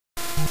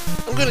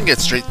I'm gonna get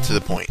straight to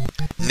the point.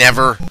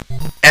 Never,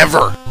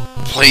 ever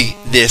play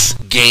this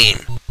game.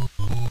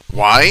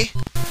 Why?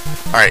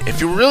 Alright,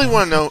 if you really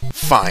want to know,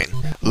 fine.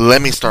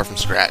 Let me start from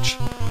scratch.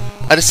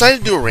 I decided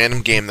to do a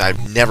random game that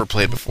I've never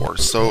played before,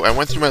 so I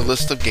went through my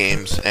list of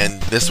games,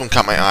 and this one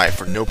caught my eye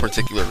for no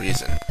particular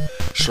reason.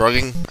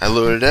 Shrugging, I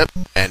loaded it up,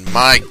 and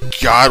my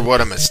god,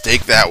 what a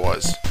mistake that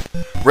was.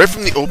 Right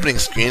from the opening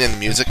screen and the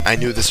music, I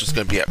knew this was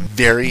going to be a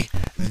very,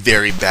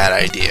 very bad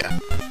idea.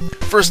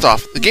 First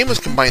off, the game was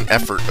a combined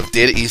effort of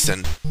Data East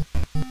and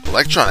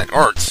Electronic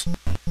Arts.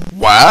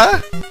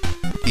 What?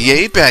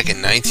 EA back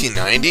in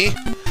 1990?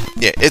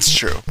 Yeah, it's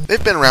true.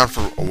 They've been around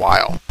for a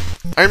while.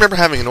 I remember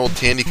having an old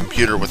Tandy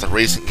computer with a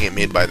racing game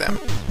made by them.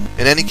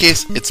 In any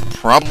case, it's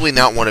probably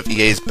not one of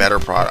EA's better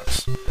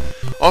products.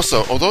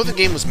 Also, although the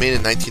game was made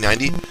in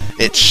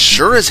 1990, it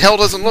sure as hell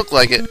doesn't look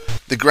like it.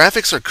 The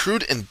graphics are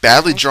crude and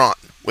badly drawn,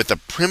 with a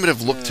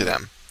primitive look to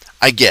them.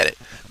 I get it.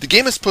 The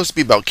game is supposed to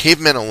be about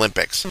Caveman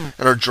Olympics, and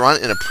are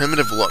drawn in a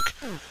primitive look.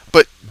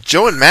 But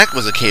Joe and Mac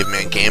was a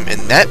Caveman game, and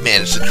that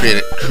managed to create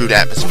a crude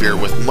atmosphere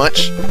with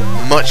much,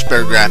 much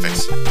better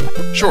graphics.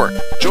 Sure,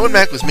 Joe and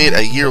Mac was made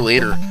a year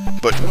later,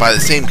 but by the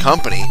same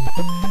company,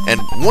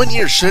 and 1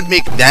 year shouldn't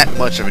make that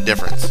much of a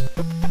difference.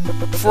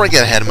 Before I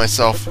get ahead of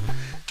myself,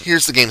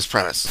 here's the game's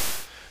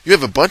premise. You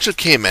have a bunch of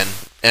cavemen,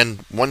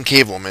 and one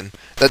cavewoman,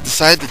 that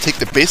decide to take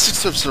the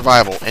basics of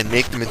survival and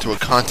make them into a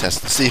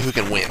contest to see who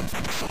can win.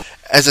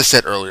 As I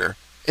said earlier,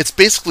 it's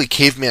basically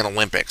Caveman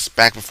Olympics,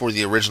 back before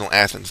the original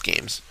Athens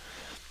games.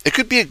 It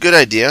could be a good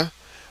idea,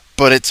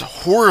 but it's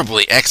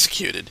horribly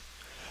executed.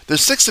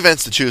 There's 6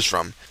 events to choose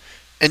from,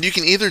 and you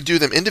can either do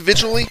them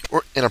individually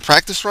or in a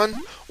practice run,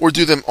 or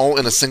do them all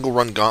in a single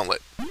run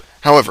gauntlet.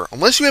 However,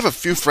 unless you have a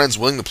few friends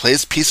willing to play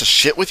this piece of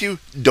shit with you,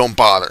 don't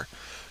bother.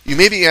 You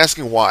may be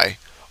asking why.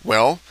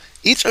 Well,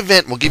 each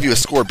event will give you a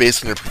score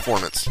based on your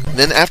performance. And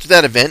then after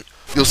that event,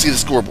 you'll see the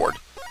scoreboard.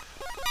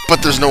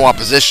 But there's no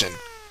opposition.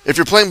 If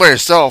you're playing by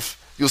yourself,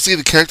 you'll see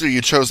the character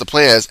you chose to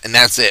play as, and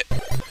that's it.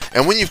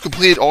 And when you've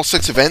completed all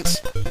 6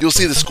 events, you'll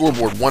see the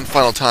scoreboard one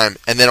final time,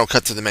 and then it'll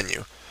cut to the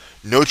menu.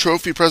 No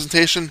trophy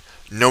presentation,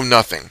 no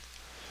nothing.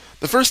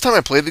 The first time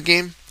I played the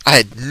game, I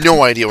had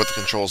no idea what the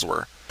controls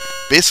were.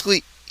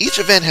 Basically, each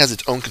event has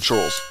its own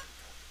controls.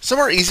 Some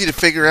are easy to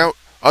figure out,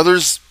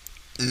 others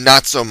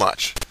not so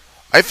much.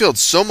 I failed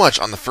so much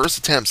on the first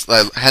attempts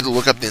that I had to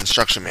look up the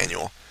instruction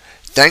manual.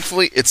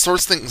 Thankfully, it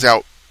sorts things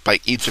out by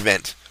each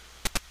event.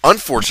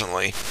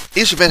 Unfortunately,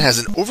 each event has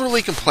an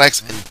overly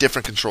complex and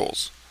different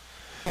controls.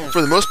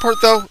 For the most part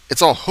though,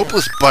 it's all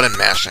hopeless button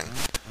mashing.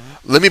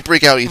 Let me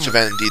break out each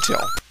event in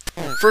detail.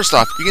 First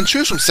off, you can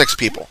choose from 6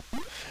 people.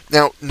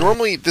 Now,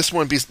 normally this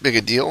wouldn't be as big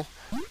a deal,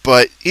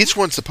 but each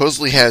one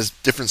supposedly has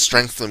different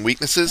strengths and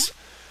weaknesses.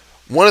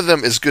 One of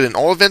them is good in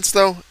all events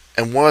though,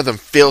 and one of them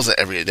fails at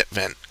every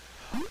event.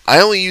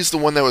 I only used the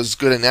one that was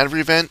good in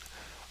every event.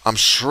 I'm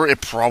sure it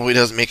probably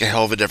doesn't make a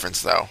hell of a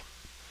difference though.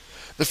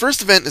 The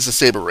first event is a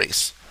saber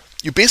race.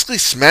 You basically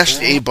smash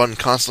the A button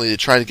constantly to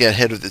try to get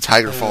ahead of the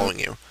tiger following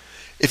you.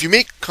 If you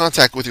make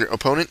contact with your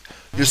opponent,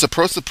 you're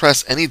supposed to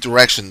press any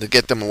direction to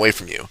get them away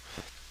from you.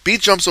 B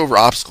jumps over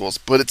obstacles,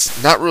 but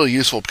it's not really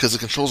useful because the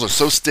controls are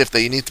so stiff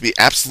that you need to be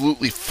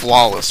absolutely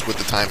flawless with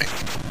the timing.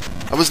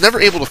 I was never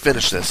able to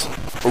finish this,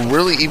 or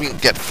really even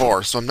get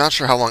far, so I'm not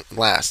sure how long it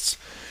lasts.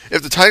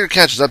 If the tiger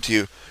catches up to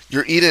you,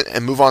 you're eat it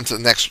and move on to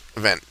the next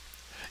event.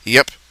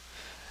 Yep.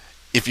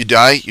 If you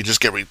die, you just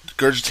get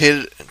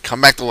regurgitated and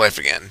come back to life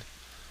again.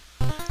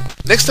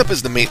 Next up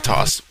is the mate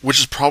toss, which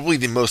is probably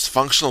the most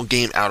functional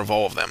game out of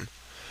all of them.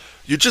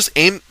 You just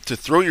aim to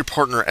throw your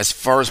partner as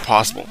far as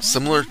possible,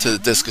 similar to the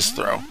discus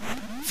throw.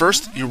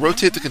 First, you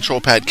rotate the control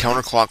pad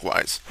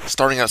counterclockwise,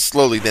 starting out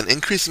slowly, then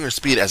increasing your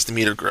speed as the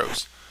meter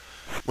grows.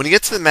 When you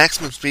get to the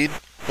maximum speed,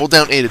 hold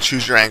down A to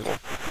choose your angle.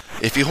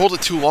 If you hold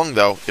it too long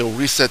though, it will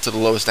reset to the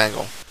lowest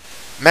angle.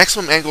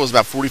 Maximum angle is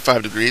about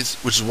 45 degrees,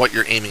 which is what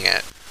you're aiming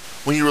at.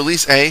 When you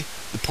release A,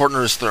 the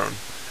partner is thrown.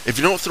 If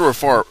you don't throw her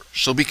far,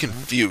 she'll be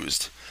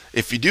confused.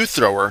 If you do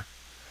throw her,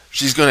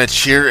 she's gonna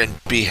cheer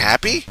and be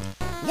happy?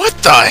 What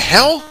the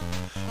hell?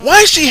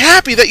 Why is she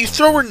happy that you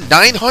throw her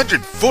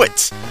 900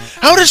 foot?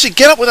 How does she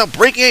get up without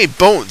breaking any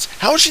bones?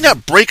 How does she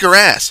not break her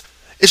ass?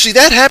 Is she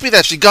that happy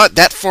that she got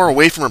that far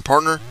away from her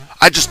partner?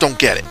 I just don't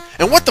get it.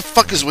 And what the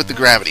fuck is with the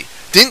gravity?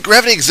 Didn't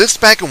gravity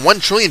exist back in 1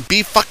 trillion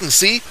B fucking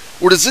C?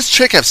 Or does this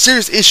chick have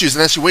serious issues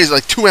and that she weighs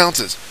like 2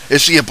 ounces?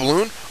 Is she a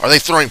balloon? Are they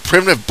throwing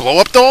primitive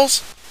blow-up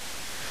dolls?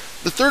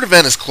 The third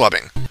event is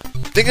clubbing.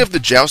 Think of the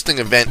jousting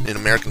event in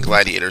American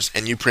Gladiators,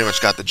 and you pretty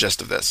much got the gist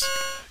of this.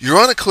 You're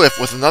on a cliff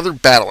with another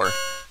battler,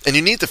 and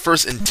you need to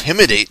first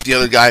intimidate the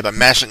other guy by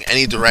mashing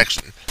any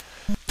direction.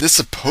 This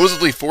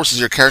supposedly forces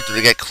your character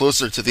to get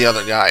closer to the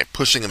other guy,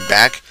 pushing him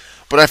back,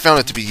 but I found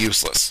it to be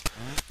useless.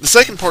 The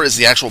second part is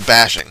the actual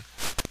bashing,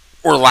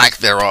 or lack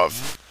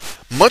thereof.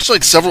 Much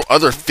like several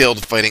other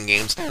failed fighting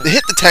games, the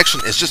hit detection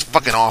is just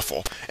fucking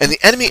awful, and the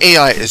enemy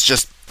AI is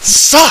just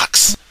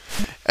sucks!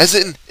 As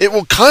in, it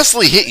will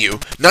constantly hit you,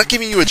 not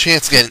giving you a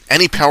chance to get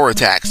any power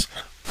attacks.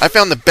 I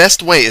found the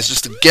best way is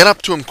just to get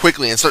up to him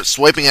quickly and start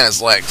swiping at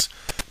his legs.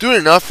 Do it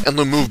enough and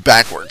they'll move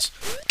backwards.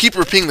 Keep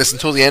repeating this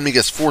until the enemy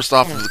gets forced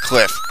off of the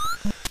cliff.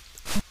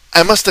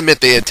 I must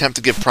admit they attempt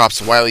to give props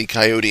to Wile E.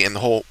 Coyote and the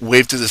whole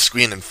wave to the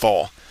screen and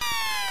fall.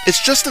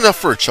 It's just enough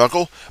for a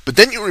chuckle, but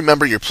then you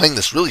remember you're playing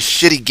this really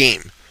shitty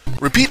game.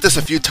 Repeat this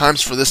a few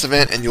times for this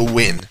event and you'll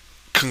win.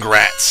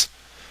 Congrats.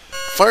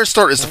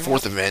 Firestart is the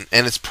 4th event,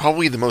 and it's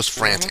probably the most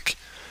frantic.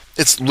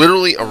 It's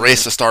literally a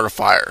race to start a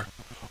fire.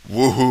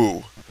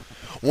 Woohoo.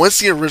 Once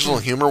the original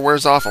humor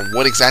wears off on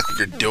what exactly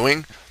you're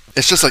doing,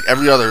 it's just like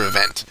every other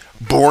event.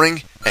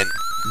 Boring and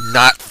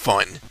not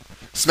fun.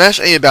 Smash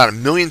A about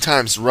 1,000,000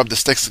 times to rub the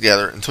sticks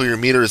together until your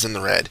meter is in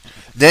the red.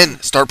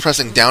 Then start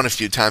pressing down a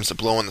few times to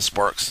blow in the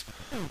sparks.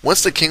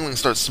 Once the Kingling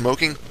starts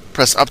smoking,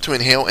 press up to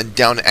inhale and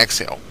down to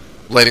exhale,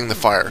 lighting the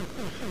fire.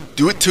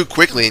 Do it too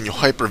quickly and you'll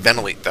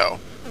hyperventilate though,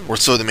 or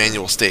so the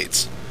manual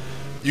states.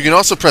 You can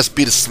also press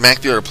B to smack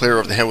the other player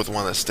over the head with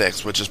one of the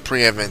sticks, which is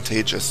pretty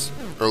advantageous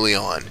early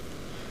on.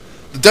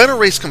 The Dino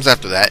Race comes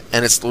after that,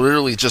 and it's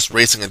literally just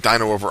racing a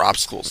dino over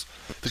obstacles.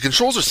 The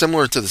controls are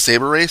similar to the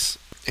Saber Race,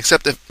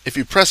 except if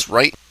you press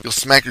right, you'll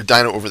smack your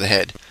dino over the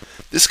head.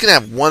 This can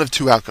have one of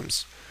two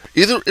outcomes.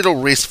 Either it'll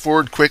race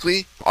forward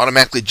quickly,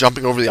 automatically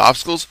jumping over the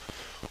obstacles,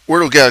 or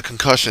it'll get a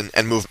concussion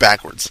and move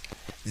backwards.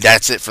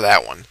 That's it for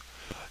that one.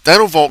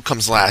 Dino Vault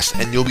comes last,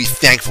 and you'll be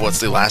thankful it's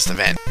the last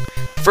event.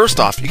 First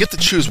off, you get to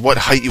choose what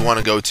height you want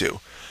to go to.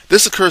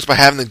 This occurs by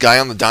having the guy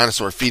on the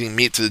dinosaur feeding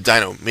meat to the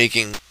dino,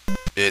 making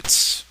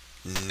its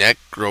neck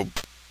grow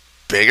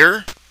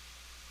bigger?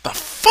 The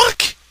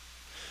fuck?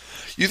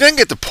 You then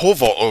get to pole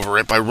vault over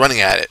it by running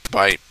at it.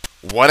 By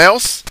what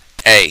else?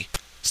 A.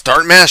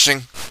 Start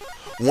mashing.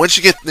 Once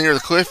you get near the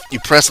cliff, you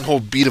press and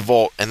hold B to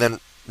vault, and then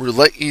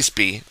release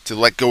B to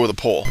let go of the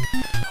pole.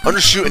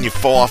 Undershoot and you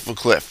fall off the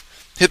cliff.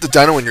 Hit the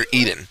dino and you're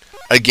eaten.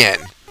 Again.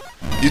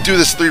 You do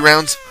this 3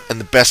 rounds, and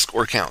the best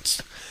score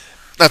counts.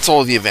 That's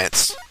all of the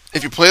events.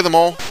 If you play them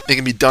all, they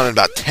can be done in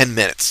about 10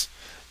 minutes.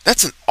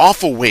 That's an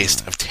awful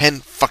waste of 10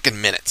 fucking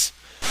minutes.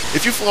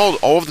 If you followed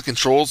all of the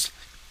controls,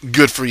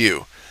 good for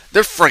you.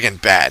 They're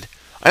friggin' bad.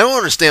 I don't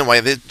understand why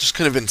they just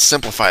could have been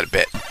simplified a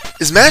bit.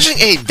 Is mashing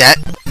A that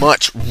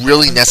much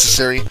really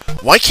necessary?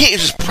 Why can't you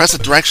just press a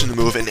direction to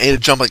move and A to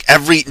jump like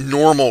every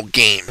normal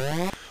game?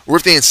 Or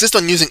if they insist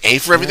on using A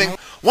for everything,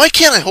 why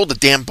can't I hold the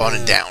damn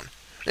button down?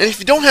 And if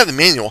you don't have the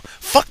manual,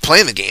 fuck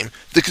playing the game.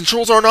 The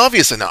controls aren't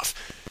obvious enough.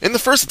 In the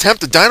first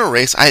attempt at Dino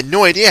Race, I had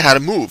no idea how to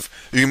move.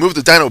 You can move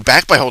the dino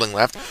back by holding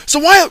left, so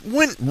why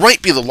wouldn't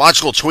right be the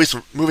logical choice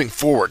for moving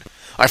forward?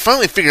 I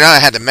finally figured out I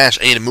had to mash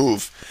A to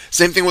move.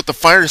 Same thing with the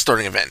fire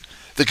starting event.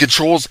 The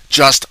controls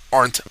just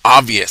aren't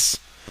obvious.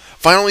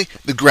 Finally,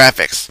 the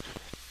graphics.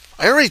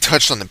 I already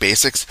touched on the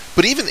basics,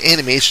 but even the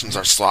animations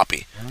are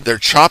sloppy. They're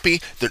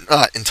choppy, they're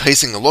not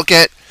enticing to look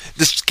at.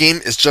 This game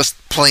is just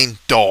plain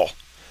dull.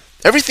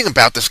 Everything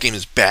about this game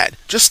is bad.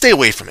 Just stay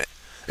away from it.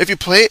 If you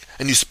play it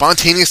and you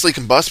spontaneously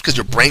combust because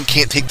your brain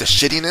can't take the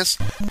shittiness,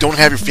 don't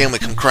have your family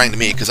come crying to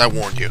me because I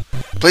warned you.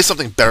 Play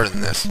something better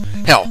than this.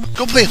 Hell,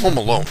 go play Home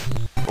Alone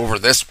over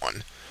this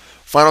one.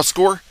 Final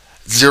score?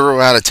 0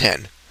 out of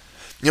 10.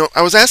 You know,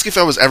 I was asked if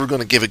I was ever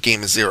going to give a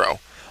game a 0.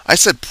 I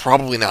said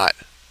probably not.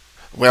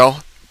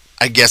 Well,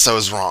 I guess I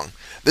was wrong.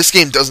 This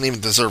game doesn't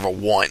even deserve a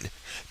 1.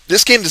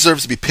 This game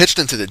deserves to be pitched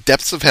into the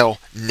depths of hell,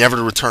 never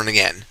to return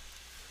again.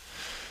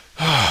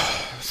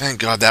 Thank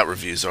God that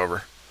review's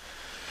over.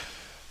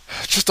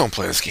 Just don't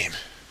play this game.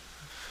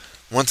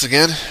 Once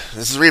again,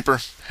 this is Reaper.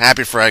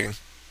 Happy fragging.